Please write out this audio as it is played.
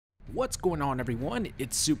What's going on, everyone?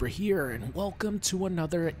 It's Super here, and welcome to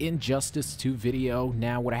another Injustice 2 video.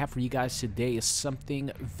 Now, what I have for you guys today is something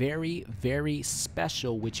very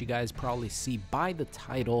special, which you guys probably see by the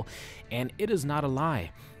title, and it is not a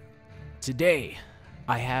lie. Today,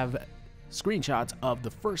 I have screenshots of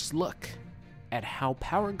the first look at how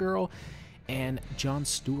Power Girl and Jon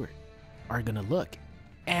Stewart are gonna look.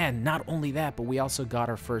 And not only that, but we also got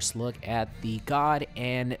our first look at the God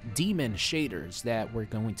and Demon shaders that we're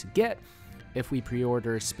going to get if we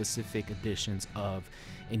pre-order specific editions of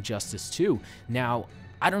Injustice 2. Now,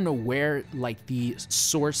 I don't know where the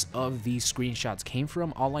source of these screenshots came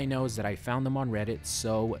from. All I know is that I found them on Reddit,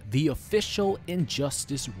 so the official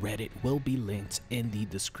Injustice Reddit will be linked in the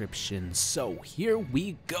description. So here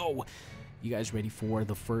we go. You guys ready for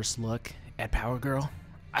the first look at Power Girl?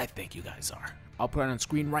 I think you guys are. I'll put it on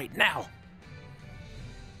screen right now.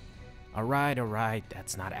 Alright,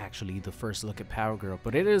 that's not actually the first look at Power Girl,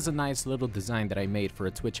 but it is a nice little design that I made for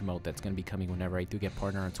a Twitch emote that's going to be coming whenever I do get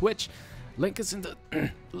partner on Twitch. Link is in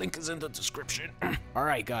the description.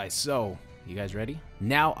 Alright guys, so you guys ready?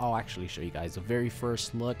 Now I'll actually show you guys the very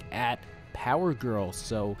first look at Power Girl.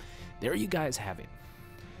 So there you guys have it.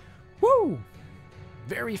 Woo!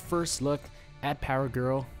 Very first look at Power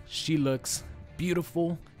Girl. She looks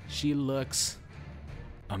beautiful. She looks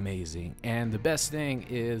amazing, and the best thing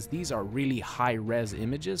is these are really high-res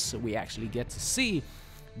images, so we actually get to see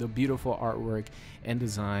the beautiful artwork and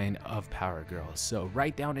design of Power Girl. So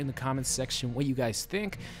write down in the comments section what you guys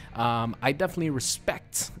think. I definitely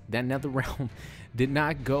respect that NetherRealm did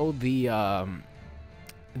not go the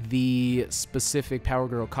specific Power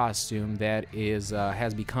Girl costume that is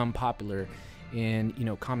has become popular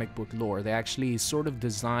in comic book lore. They actually sort of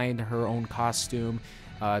designed her own costume.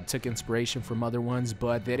 Took inspiration from other ones,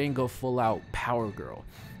 but they didn't go full out Power Girl,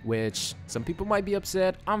 which some people might be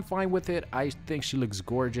upset. I'm fine with it. I think she looks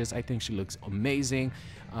gorgeous. I think she looks amazing.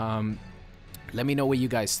 Let me know what you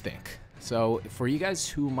guys think. So for you guys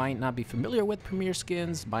who might not be familiar with Premiere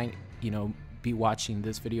Skins, might be watching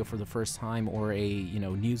this video for the first time, or a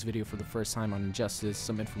news video for the first time on Injustice,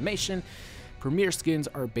 some information. Premiere Skins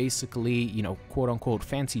are basically quote unquote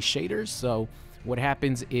fancy shaders. So what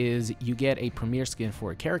happens is you get a Premiere skin for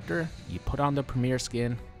a character, you put on the Premiere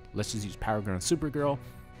skin, let's just use Power Girl and Supergirl.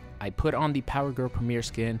 I put on the Power Girl Premiere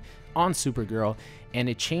skin on Supergirl, and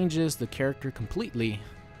it changes the character completely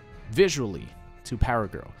visually to Power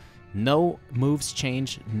Girl. No moves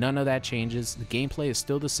change, none of that changes. The gameplay is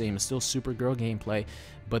still the same, it's still Supergirl gameplay,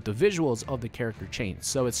 but the visuals of the character change.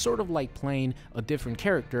 So it's sort of like playing a different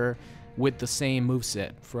character with the same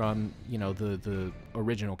moveset from the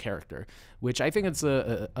original character, which I think it's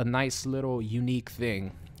a nice little unique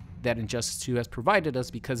thing that Injustice 2 has provided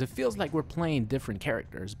us, because it feels like we're playing different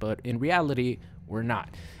characters, but in reality we're not.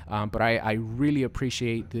 But I really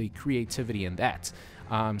appreciate the creativity in that.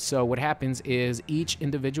 So what happens is each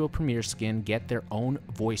individual Premiere skin get their own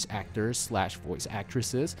voice actors / voice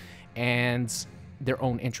actresses, and their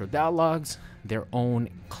own intro dialogues, their own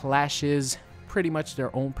clashes, pretty much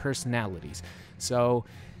their own personalities. So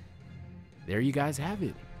there you guys have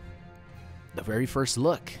it, the very first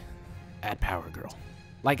look at Power Girl.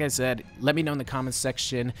 Like I said, let me know in the comments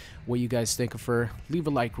section what you guys think of her. Leave a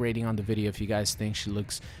like rating on the video if you guys think she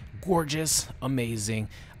looks gorgeous, amazing.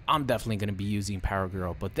 I'm definitely going to be using Power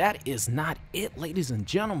Girl, but that is not it, ladies and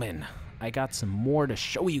gentlemen. I got some more to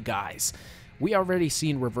show you guys. We already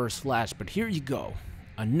seen Reverse Flash, but here you go,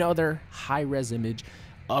 another high-res image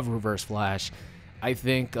of Reverse Flash. I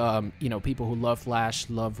think people who love Flash,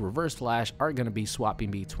 love Reverse Flash, are going to be swapping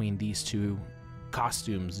between these two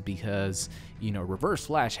costumes, because Reverse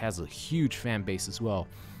Flash has a huge fan base as well,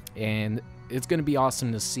 and it's going to be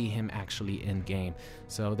awesome to see him actually in game.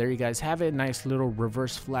 So there you guys have it, nice little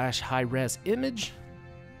Reverse Flash high-res image.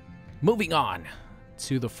 Moving on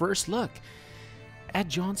to the first look at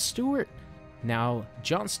Jon Stewart. Now,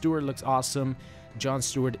 Jon Stewart looks awesome. Jon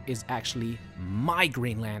Stewart is actually my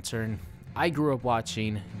Green Lantern. I grew up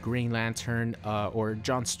watching Green Lantern, or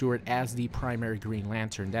Jon Stewart as the primary Green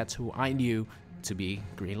Lantern. That's who I knew to be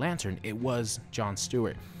Green Lantern. It was Jon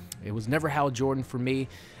Stewart. It was never Hal Jordan for me.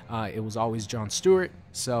 It was always Jon Stewart.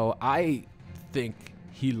 So I think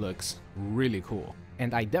he looks really cool,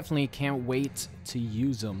 and I definitely can't wait to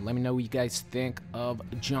use him. Let me know what you guys think of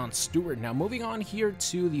Jon Stewart. Now, moving on here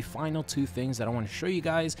to the final two things that I want to show you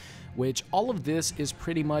guys, which all of this is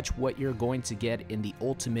pretty much what you're going to get in the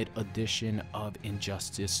Ultimate Edition of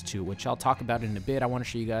Injustice 2, which I'll talk about in a bit. I want to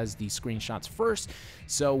show you guys the screenshots first.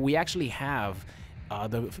 So we actually have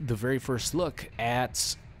the very first look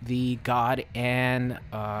at the God and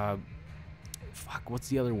what's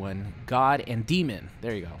the other one? God and Demon.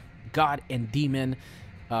 There you go. God and Demon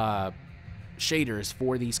shaders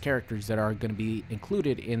for these characters that are going to be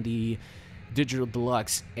included in the Digital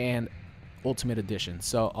Deluxe and Ultimate Edition.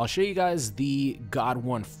 So I'll show you guys the God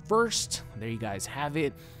one first. There you guys have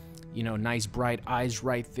it. You know, nice bright eyes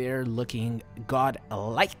right there, looking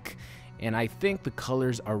God-like. And I think the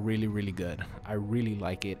colors are really, really good. I really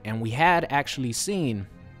like it. And we had actually seen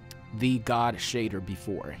the God shader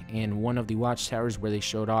before in one of the watchtowers where they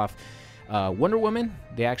showed off Wonder Woman.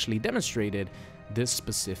 They actually demonstrated this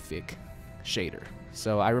specific shader.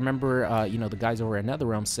 So I remember, you know, the guys over at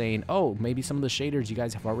NetherRealm saying, oh, maybe some of the shaders you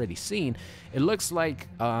guys have already seen. It looks like,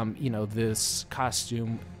 you know, this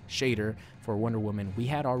costume shader for Wonder Woman we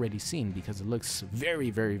had already seen because it looks very,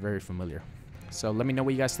 very, very familiar. So let me know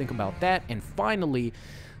what you guys think about that. And finally,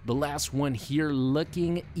 the last one here,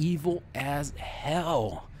 looking evil as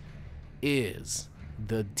hell, is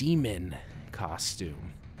the demon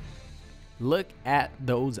costume. Look at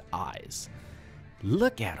those eyes.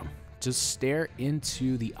 Look at them. Just stare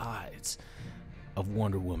into the eyes of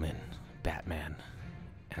Wonder Woman, Batman,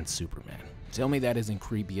 and Superman. Tell me that isn't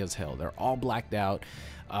creepy as hell. They're all blacked out.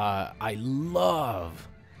 I love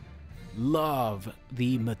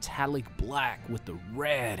the metallic black with the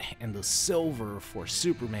red and the silver for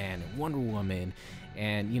Superman and Wonder Woman,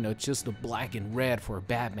 and, you know, just the black and red for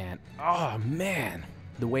Batman. Oh man,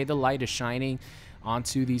 the way the light is shining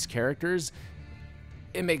onto these characters,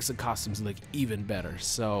 it makes the costumes look even better.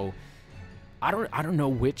 So I don't know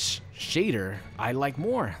which shader I like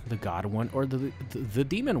more, the God one or the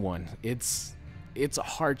demon one. It's a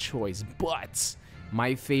hard choice, but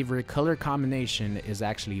my favorite color combination is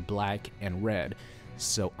actually black and red.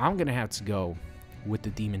 So I'm gonna have to go with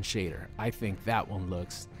the demon shader. I think that one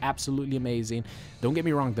looks absolutely amazing. Don't get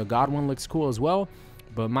me wrong, the God one looks cool as well,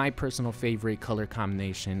 but my personal favorite color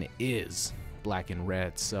combination is black and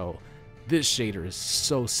red. So this shader is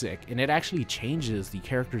so sick, and it actually changes the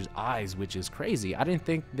character's eyes, which is crazy. I didn't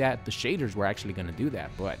think that the shaders were actually going to do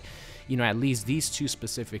that, but, you know, at least these two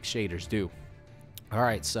specific shaders do. All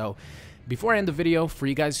right, so before I end the video, for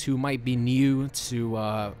you guys who might be new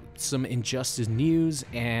to some Injustice news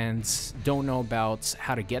and don't know about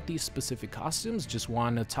how to get these specific costumes, just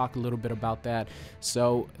want to talk a little bit about that.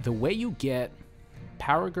 So the way you get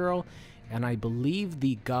Power Girl and I believe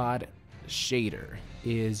the God shader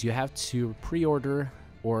is you have to pre-order,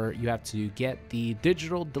 or you have to get the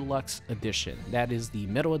Digital Deluxe Edition. That is the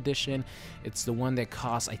middle edition. It's the one that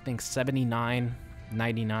costs, I think,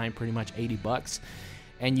 $79.99, pretty much 80 bucks.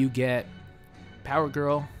 And you get Power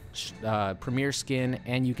Girl, Premier Skin,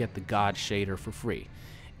 and you get the God shader for free.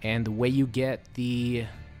 And the way you get the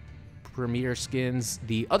Premier Skins,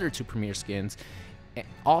 the other two Premier Skins,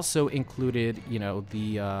 also included, you know,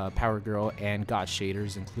 the Power Girl and God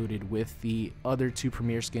shaders included with the other two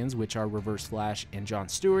Premier Skins, which are Reverse Flash and John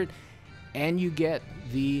Stewart. And you get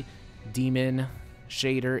the Demon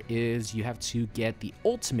shader is you have to get the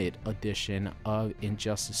Ultimate Edition of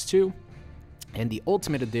Injustice 2. And the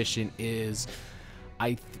Ultimate Edition is,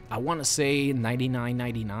 I want to say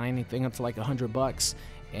 $99.99. I think it's like 100 bucks.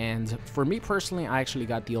 And for me personally, I actually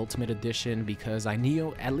got the Ultimate Edition because I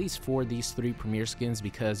knew, at least for these three Premier Skins,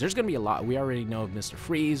 because there's going to be a lot. We already know of Mr.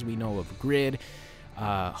 Freeze, we know of Grid.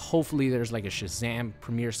 Hopefully there's like a Shazam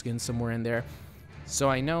Premier Skin somewhere in there. So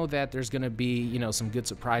I know that there's going to be, you know, some good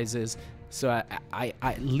surprises. So I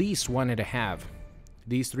at least wanted to have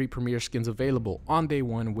these three Premier Skins available on day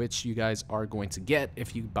one, which you guys are going to get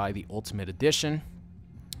if you buy the Ultimate Edition.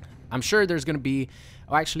 I'm sure there's going to be,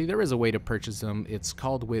 oh, actually there is a way to purchase them. It's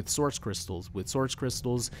called with Source Crystals. With Source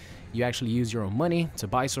Crystals, you actually use your own money to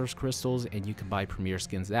buy Source Crystals, and you can buy Premier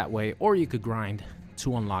Skins that way, or you could grind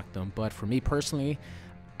to unlock them. But for me personally,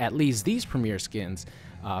 at least these Premier Skins,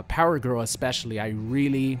 Power Girl especially, I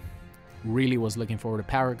really was looking forward to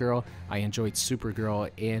Power Girl. I enjoyed Supergirl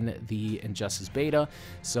in the Injustice beta,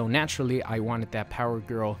 so naturally I wanted that Power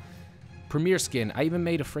Girl Premier Skin. I even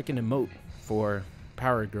made a freaking emote for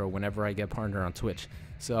Power Girl whenever I get partner on Twitch.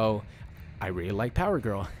 So I really like Power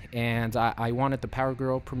Girl, and I wanted the Power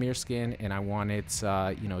Girl Premier Skin, and I wanted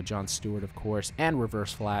you know, John Stewart, of course, and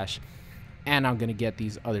Reverse Flash, and I'm gonna get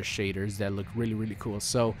these other shaders that look really cool.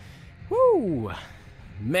 So whoo,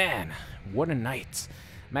 man, what a night.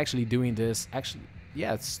 I'm actually doing this, actually,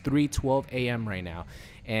 yeah, it's 3:12 a.m. right now,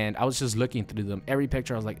 and I was just looking through them. Every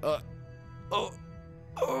picture I was like, oh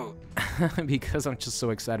because I'm just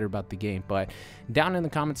so excited about the game. But down in the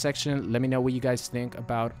comment section, let me know what you guys think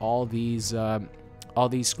about all these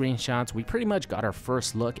screenshots. We pretty much got our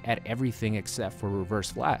first look at everything except for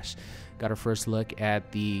Reverse Flash. Got our first look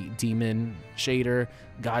at the Demon shader,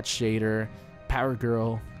 God shader, Power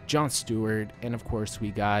Girl, John Stewart, and of course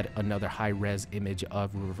we got another high-res image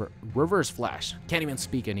of Reverse Flash. Can't even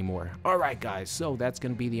speak anymore. Alright guys, so that's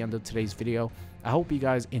gonna be the end of today's video. I hope you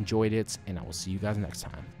guys enjoyed it, and I will see you guys next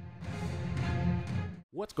time.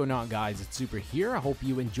 What's going on, guys? It's Super here. I hope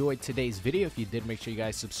you enjoyed today's video. If you did, make sure you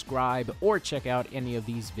guys subscribe or check out any of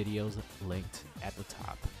these videos linked at the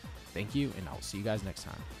top. Thank you, and I'll see you guys next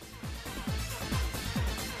time.